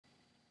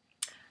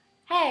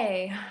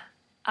Hey,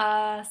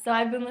 so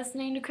I've been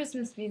listening to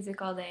Christmas music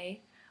all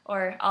day,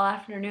 or all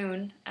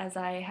afternoon, as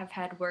I have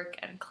had work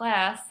and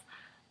class.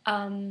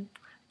 Um,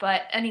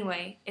 but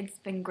anyway, it's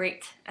been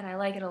great, and I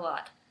like it a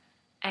lot.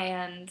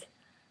 And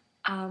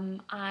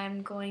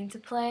I'm going to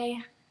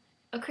play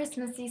a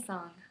Christmassy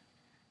song,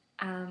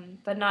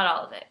 but not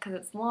all of it, because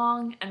it's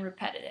long and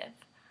repetitive,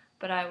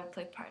 but I will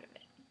play part of it.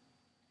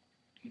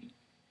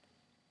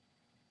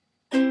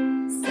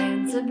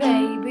 Santa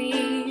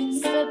baby,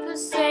 slip a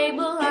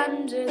sable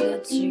under the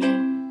tree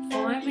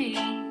for me.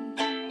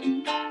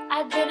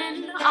 I've been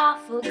an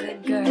awful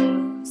good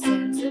girl,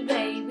 Santa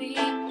baby.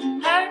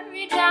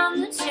 Hurry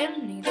down the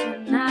chimney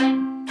tonight.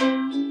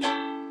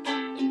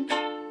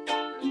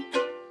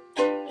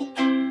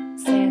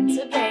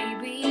 Santa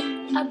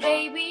baby, a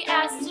baby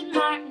Aston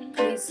Martin,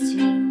 please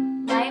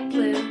too, light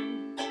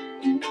blue.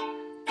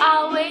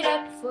 I'll wait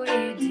up for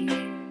you,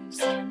 dear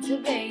Santa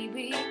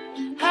baby.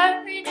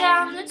 Hurry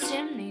down the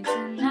chimney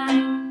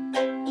tonight.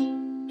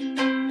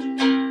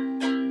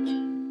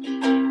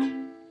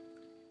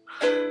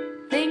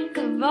 Think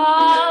of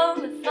all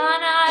the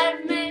fun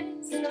I've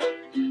missed.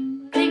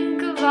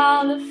 Think of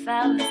all the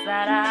fellas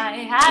that I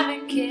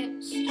haven't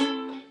kissed.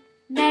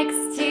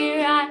 Next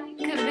year I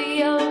could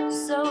be oh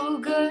so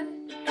good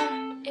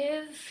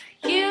if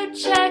you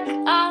check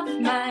off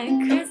my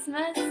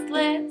Christmas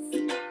list.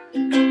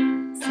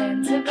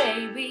 Santa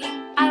baby,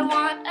 I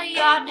want a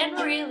yacht, and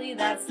really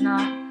that's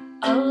not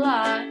a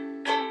lot.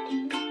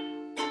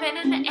 Been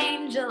an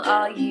angel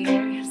all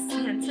year,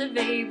 Santa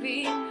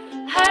baby.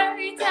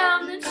 Hurry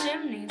down the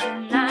chimney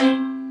tonight.